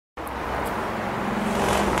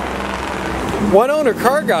One owner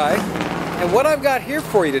car guy, and what I've got here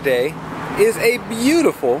for you today is a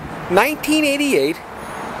beautiful 1988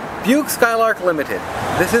 Buick Skylark Limited.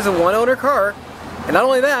 This is a one owner car, and not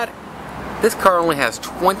only that, this car only has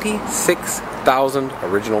 26,000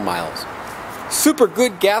 original miles. Super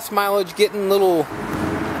good gas mileage getting little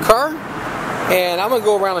car, and I'm going to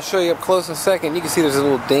go around and show you up close in a second. You can see there's a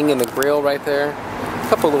little ding in the grill right there. A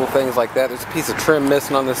couple little things like that. There's a piece of trim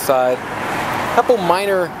missing on this side. A couple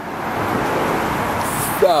minor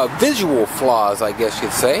visual flaws, I guess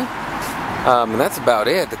you'd say. And that's about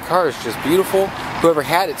it. The car is just beautiful. Whoever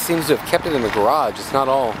had it seems to have kept it in the garage. It's not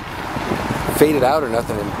all faded out or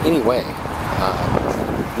nothing in any way.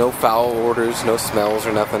 No foul odors, no smells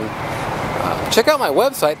or nothing. Check out my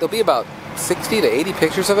website. There'll be about 60 to 80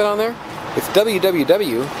 pictures of it on there. It's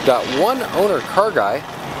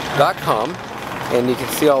www.oneownercarguy.com, and you can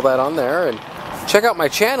see all that on there. And check out my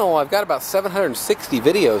channel. I've got about 760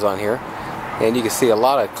 videos on here, and you can see a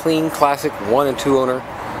lot of clean, classic 1 and 2 owner,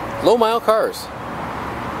 low mile cars.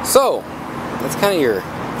 So that's kind of your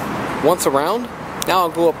once around. Now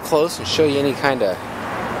I'll go up close and show you any kind of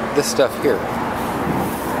this stuff here.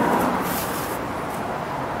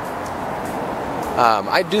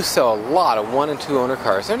 I do sell a lot of 1 and 2 owner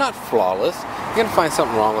cars. They're not flawless. You're going to find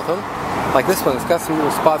something wrong with them. Like this one, it's got some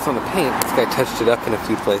little spots on the paint. This guy touched it up in a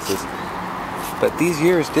few places. But these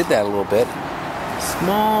years did that a little bit.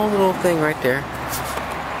 Small little thing right there.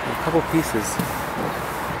 A couple pieces.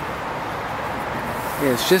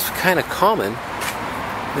 Yeah, it's just kind of common.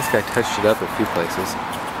 This guy touched it up a few places.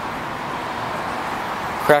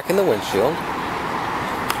 Crack in the windshield.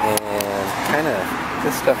 And kind of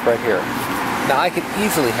this stuff right here. Now I could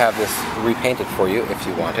easily have this repainted for you if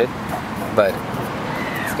you wanted, but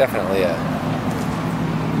it's definitely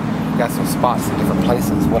got some spots in different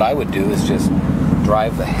places. What I would do is just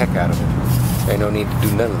drive the heck out of it. There's no need to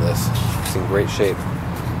do none of this. It's in great shape.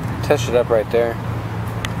 Touch it up right there.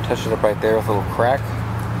 Touch it up right there with a little crack.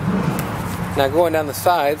 Now going down the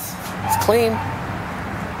sides, it's clean.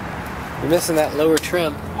 You're missing that lower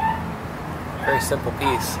trim. Very simple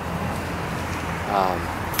piece.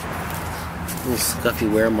 Little scuffy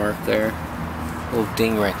wear mark there. Little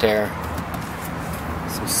ding right there.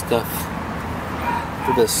 Some scuff.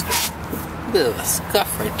 A bit of a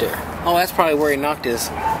scuff right there. Oh, that's probably where he knocked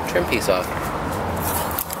his trim piece off.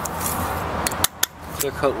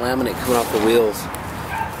 Clear coat laminate coming off the wheels. You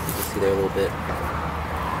can see there a little bit.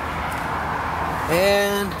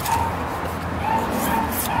 And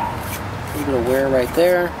a little bit of wear right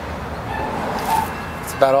there.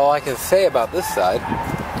 That's about all I can say about this side.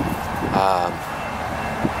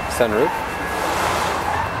 Sunroof.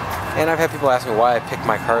 And I've had people ask me why I pick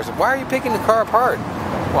my cars. Why are you picking the car apart?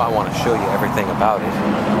 Well, I want to show you everything about it.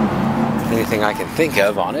 Anything I can think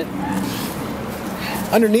of on it.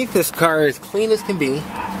 Underneath this car is clean as can be.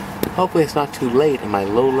 Hopefully it's not too late in my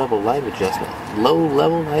low-level light adjustment.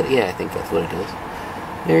 Low-level light? Yeah, I think that's what it is.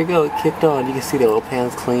 There you go, it kicked on. You can see the oil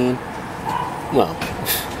pan's clean. Well,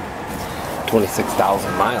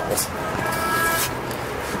 26,000 miles.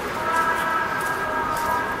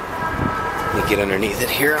 Let me get underneath it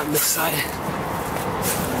here on this side.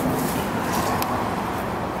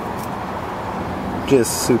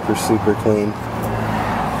 Just super, super clean.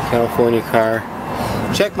 California car.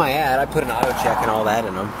 Check my ad. I put an auto check and all that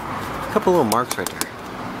in them. A couple little marks right there.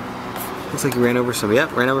 Looks like you ran over some.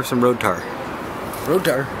 Yep, ran over some road tar. Road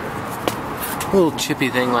tar. A little chippy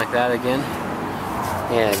thing like that again.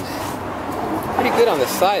 And pretty good on the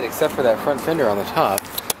side except for that front fender on the top.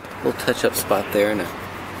 Little touch-up spot there and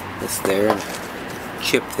this there and a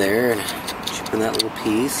chip there and a chip in that little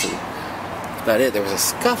piece. And that's about it. There was a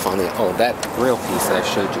scuff on the that grill piece that I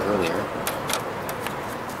showed you earlier.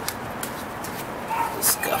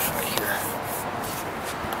 Scuff right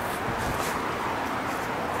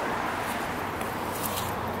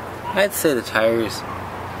here. I'd say the tire's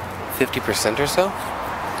 50% or so.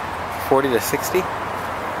 40 to 60.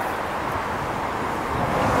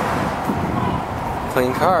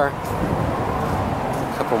 Clean car. A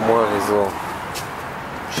couple more of these little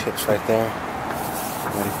chips right there.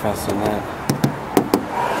 Ready faster than that.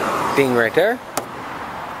 Ding right there.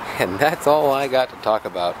 And that's all I got to talk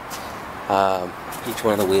about. Each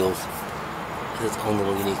one of the wheels has its own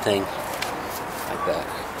little unique thing. Like that.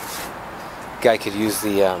 Guy could use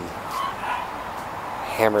the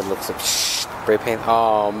hammered looks of spray paint.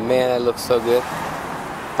 Oh man, that looks so good.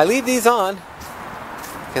 I leave these on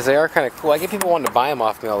because they are kind of cool. I get people wanting to buy them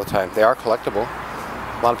off me all the time. They are collectible.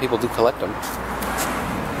 A lot of people do collect them.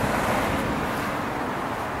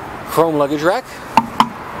 Chrome luggage rack.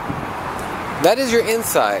 That is your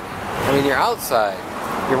inside. I mean your outside.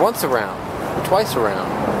 Your once around. Your twice around.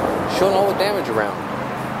 showing all the damage around.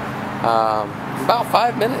 About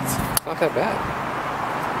 5 minutes. Not that bad.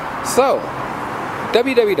 So,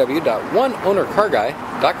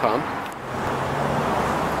 www.oneownercarguy.com.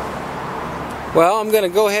 Well, I'm going to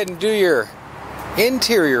go ahead and do your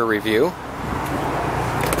interior review.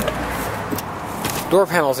 Door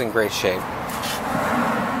panel's in great shape.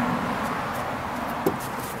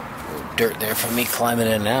 Dirt there from me climbing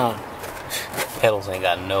in and out. Pedals ain't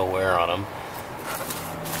got no wear on them.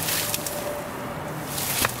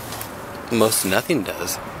 Most nothing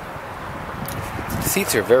does.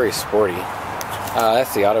 Seats are very sporty.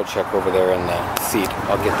 That's the auto check over there in the seat.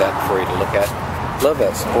 I'll get that for you to look at. Love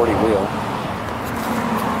that sporty wheel.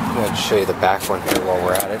 I'm going to show you the back one here while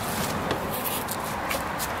we're at it.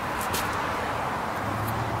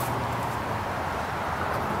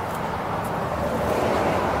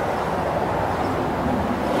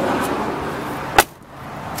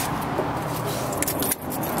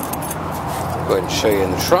 Go ahead and show you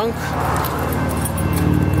in the trunk.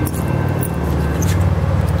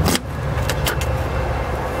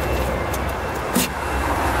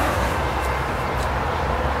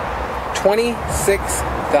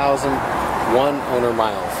 $26,000 one-owner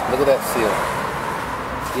miles. Look at that seal.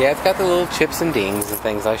 Yeah, it's got the little chips and dings and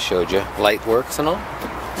things I showed you. Light works and all.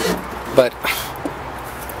 But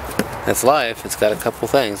that's life. It's got a couple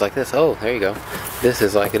things like this. Oh, there you go. This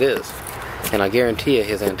is like it is. And I guarantee you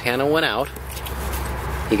his antenna went out.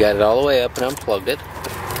 He got it all the way up and unplugged it.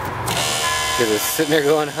 Because it's sitting there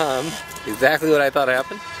going hum. Exactly what I thought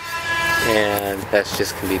happened. And that's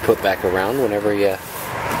just can be put back around whenever you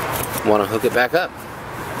want to hook it back up.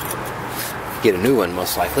 Get a new one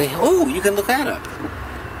most likely. Oh, you can look that up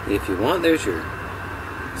if you want. There's your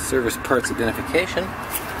service parts identification.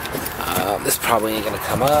 This probably ain't going to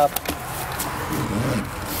come up.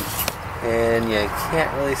 And you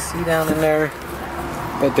can't really see down in there.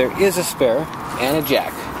 But there is a spare and a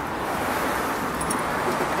jack.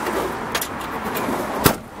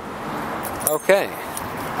 Okay,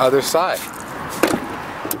 other side.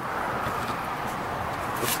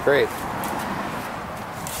 Looks great.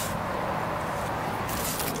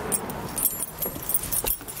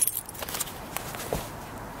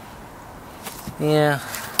 Yeah,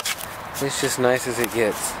 it's just nice as it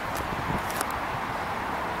gets.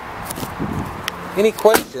 Any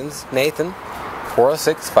questions? Nathan,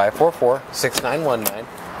 406-544-6919,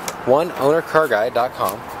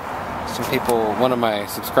 oneownercarguy.com. Some people, one of my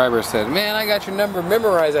subscribers said, man, I got your number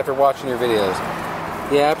memorized after watching your videos.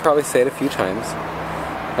 Yeah, I probably say it a few times.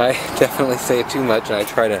 I definitely say it too much, and I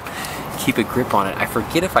try to keep a grip on it. I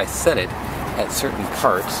forget if I said it at certain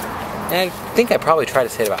parts, and I think I probably try to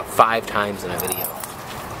say it about 5 times in a video.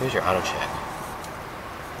 Here's your auto check.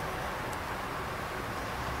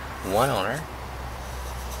 One owner.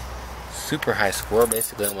 Super high score,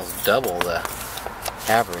 basically almost double the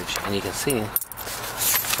average, and you can see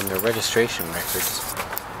from the registration records,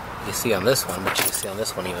 you can see on this one, but you can see on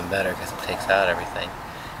this one even better because it takes out everything.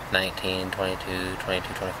 19, 22,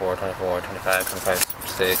 22, 24, 24, 25, 25,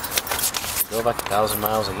 6. Go like 1,000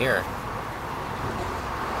 miles a year.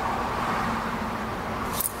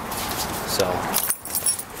 So,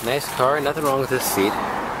 nice car, nothing wrong with this seat.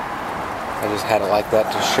 I just had it like that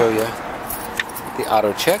to show you the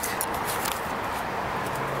auto check.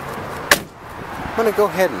 I'm going to go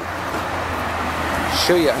ahead and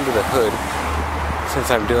show you under the hood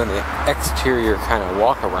since I'm doing the exterior kind of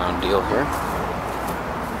walk around deal here.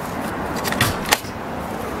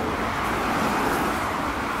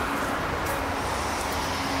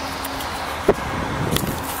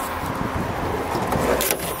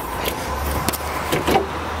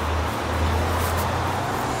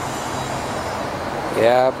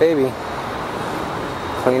 Yeah, baby.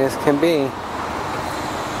 Clean as can be.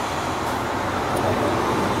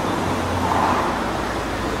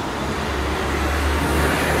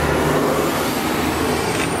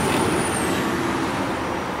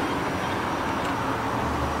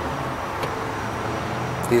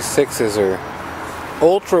 These 6s are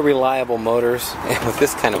ultra reliable motors, and with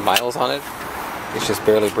this kind of miles on it, it's just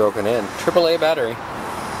barely broken in. AAA battery.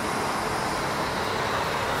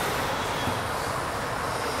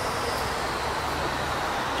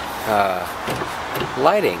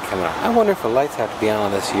 Lighting coming on. I wonder if the lights have to be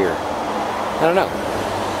on this year. I don't know.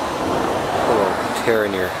 A little tear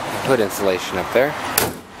in your hood insulation up there.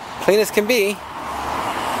 Clean as can be.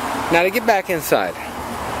 Now to get back inside.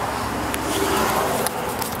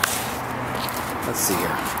 Let's see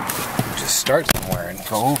here. Just start somewhere and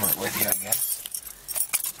go over it with you, I guess.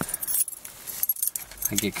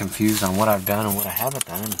 I get confused on what I've done and what I haven't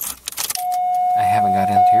done. I haven't got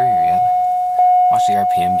interior yet. Watch the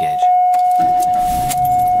RPM gauge.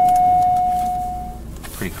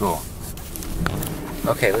 Pretty cool.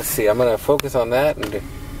 Okay, let's see. I'm going to focus on that and do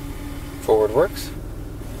forward works.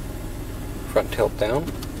 Front tilt down.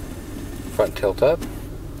 Front tilt up.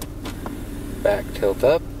 Back tilt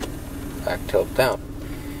up. Back tilt down.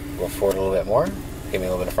 Go forward a little bit more. Give me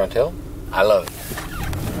a little bit of front tilt. I love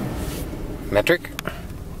it. Metric.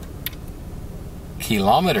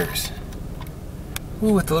 Kilometers.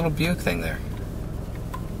 Ooh, with the little Buick thing there.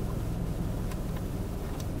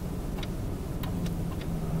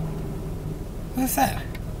 What is that?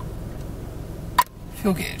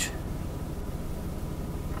 Fuel gauge.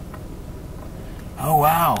 Oh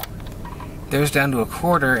wow. There's down to a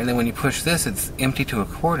quarter, and then when you push this, it's empty to a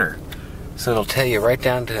quarter. So it'll tell you right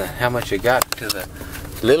down to how much you got to the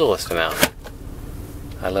littlest amount.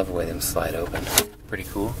 I love the way them slide open. Pretty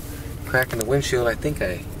cool. Crack in the windshield, I think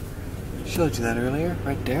I showed you that earlier,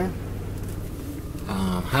 right there.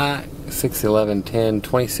 High 611 10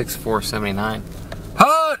 26 479.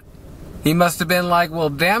 Hold! He must have been like,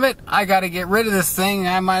 well, damn it, I got to get rid of this thing.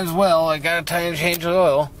 I might as well. I got to try and change the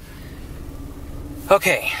oil.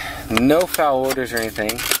 Okay, no foul odors or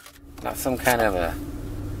anything. Not some kind of a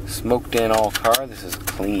smoked-in all car. This is a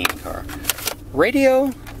clean car.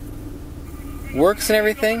 Radio works and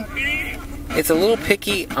everything. It's a little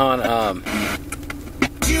picky on. I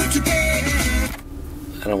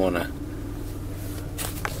don't want to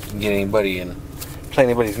get anybody and play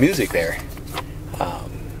anybody's music there.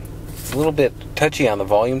 It's a little bit touchy on the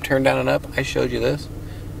volume turn down and up. I showed you this.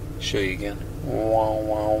 Show you again. Wow,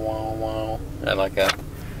 wow, wow, wow. I like that.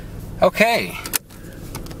 Okay.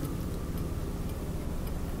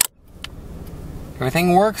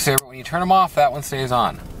 Everything works there, but when you turn them off, that one stays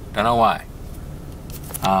on. Don't know why.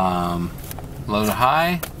 Low to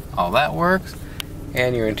high, all that works.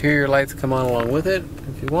 And your interior lights come on along with it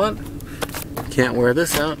if you want. Can't wear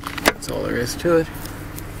this out. That's all there is to it.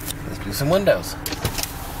 Let's do some windows.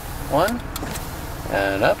 One,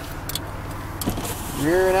 and up.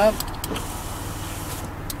 Rear and up.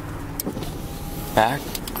 Back.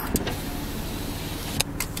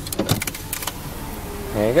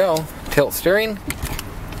 There you go. Tilt steering.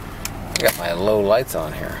 I got my low lights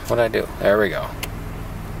on here. What'd I do? There we go.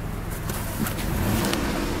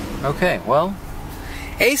 Okay, well,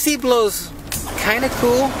 AC blows kind of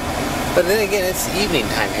cool, but then again, it's evening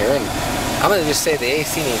time here, and I'm going to just say the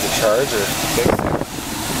AC needs a charge or fix it.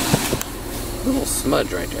 Little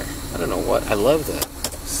smudge right there. I don't know what. I love the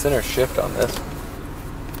center shift on this.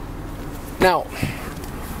 Now,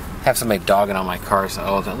 have somebody dogging on my cars.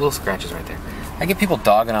 Oh, the little scratches right there. I get people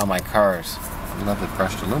dogging on my cars. I love the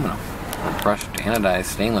brushed aluminum. Brushed anodized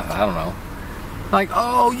stainless. I don't know. Like,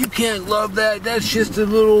 oh, you can't love that. That's just a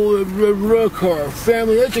little car.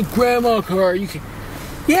 Family, that's a grandma car. You can.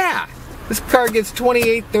 Yeah. This car gets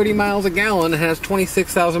 28, 30 miles a gallon and has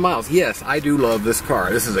 26,000 miles. Yes, I do love this car.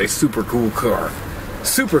 This is a super cool car.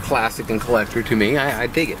 Super classic and collector to me. I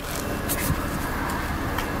dig it.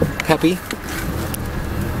 Peppy.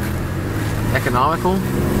 Economical.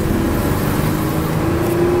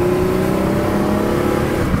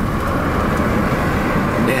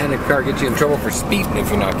 And a car gets you in trouble for speeding if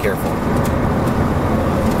you're not careful.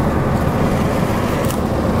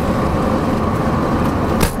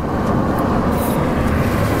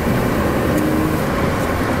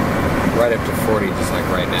 Right up to 40, just like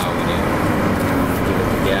right now when you give it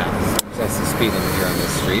the gas. That's the speed limit here on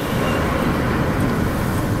this street.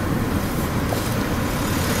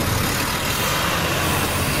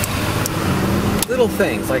 Little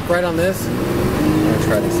things, like right on this. I'm gonna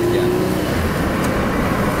try this again.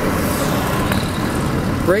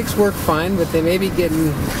 Brakes work fine, but they may be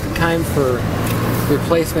getting time for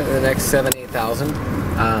replacement in the next 7,000 to 8,000.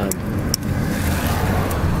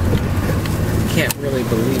 Can't really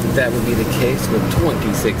believe that would be the case with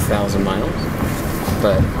 26,000 miles,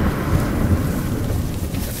 but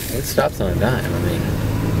it stops on a dime. I mean,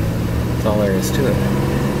 that's all there is to it.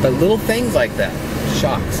 But little things like that,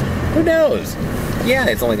 shocks. Who knows? Yeah,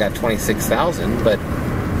 it's only got 26,000, but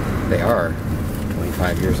they are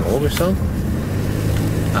 25 years old or so.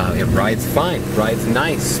 It rides fine, rides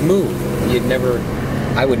nice, smooth.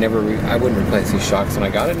 I wouldn't replace these shocks when I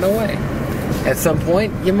got it. No way. At some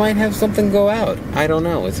point, you might have something go out. I don't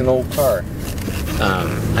know. It's an old car.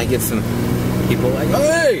 I get some people like,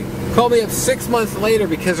 hey, call me up 6 months later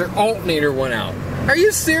because their alternator went out. Are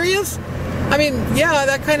you serious? I mean, yeah,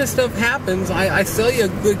 that kind of stuff happens. I sell you a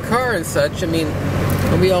good car and such. I mean,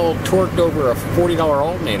 I'll be all torqued over a $40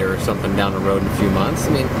 alternator or something down the road in a few months. I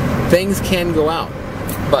mean, things can go out.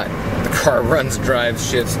 But the car runs, drives,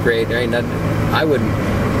 shifts great. There ain't nothing. I would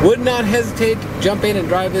not hesitate to jump in and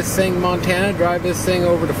drive this thing Montana, drive this thing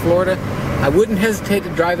over to Florida. I wouldn't hesitate to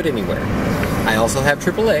drive it anywhere. I also have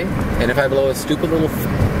AAA, and if I blow a stupid little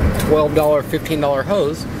 $12, $15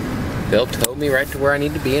 hose, they'll tow me right to where I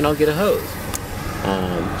need to be and I'll get a hose.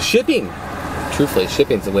 Shipping, truthfully,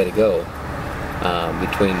 shipping's the way to go.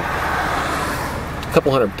 Between a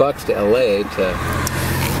couple $100 to LA to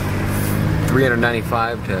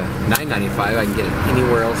 $395 to $995, I can get it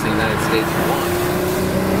anywhere else in the United States you want.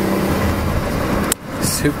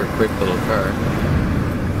 Super quick little car.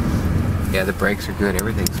 Yeah, the brakes are good,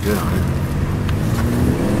 everything's good on it.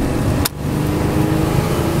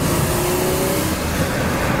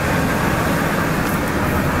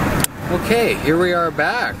 Okay, here we are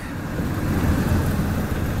back.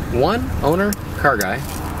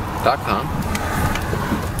 OneOwnerCarGuy.com.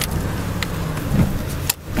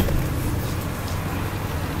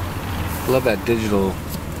 Love that digital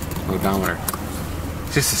odometer.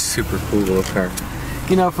 Just a super cool little car.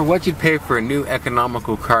 You know, for what you'd pay for a new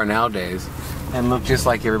economical car nowadays and look just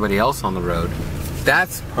like everybody else on the road,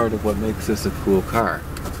 that's part of what makes this a cool car.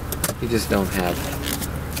 You just don't have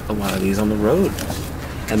a lot of these on the road.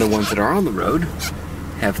 And the ones that are on the road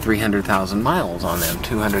have 300,000 miles on them,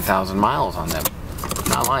 200,000 miles on them.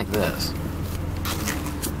 Not like this.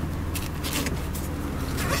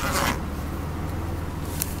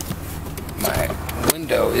 My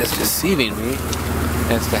window is deceiving me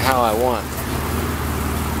as to how I want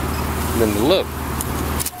them to look.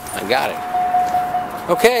 I got it.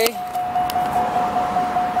 Okay.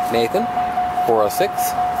 Nathan,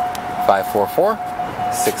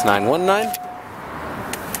 406-544-6919.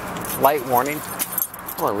 Light warning.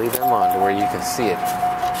 I'm going to leave them on to where you can see it.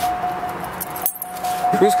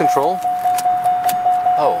 Cruise control.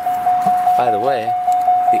 Oh, by the way,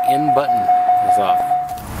 the in button is off.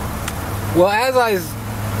 Well, as I was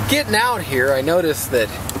getting out here, I noticed that,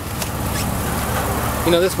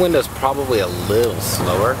 you know, this window's probably a little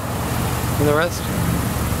slower than the rest.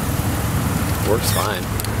 Works fine.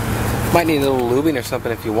 Might need a little lubing or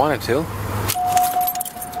something if you wanted to.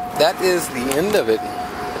 That is the end of it.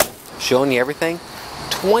 Showing you everything.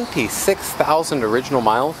 26,000 original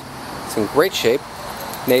miles. It's in great shape.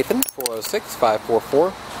 Nathan,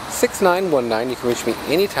 406-544-6919. You can reach me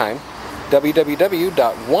anytime.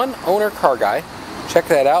 www.oneownercarguy. Check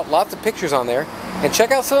that out. Lots of pictures on there. And check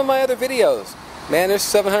out some of my other videos. Man, there's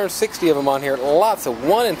 760 of them on here. Lots of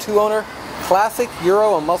 1- and 2-owner classic,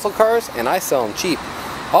 Euro, and muscle cars, and I sell them cheap.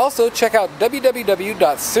 Also, check out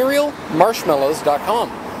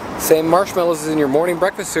www.cerealmarshmallows.com. Same marshmallows as in your morning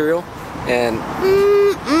breakfast cereal, and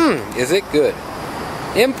is it good.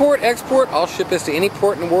 Import, export, I'll ship this to any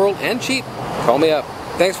port in the world and cheap. Call me up.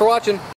 Thanks for watching.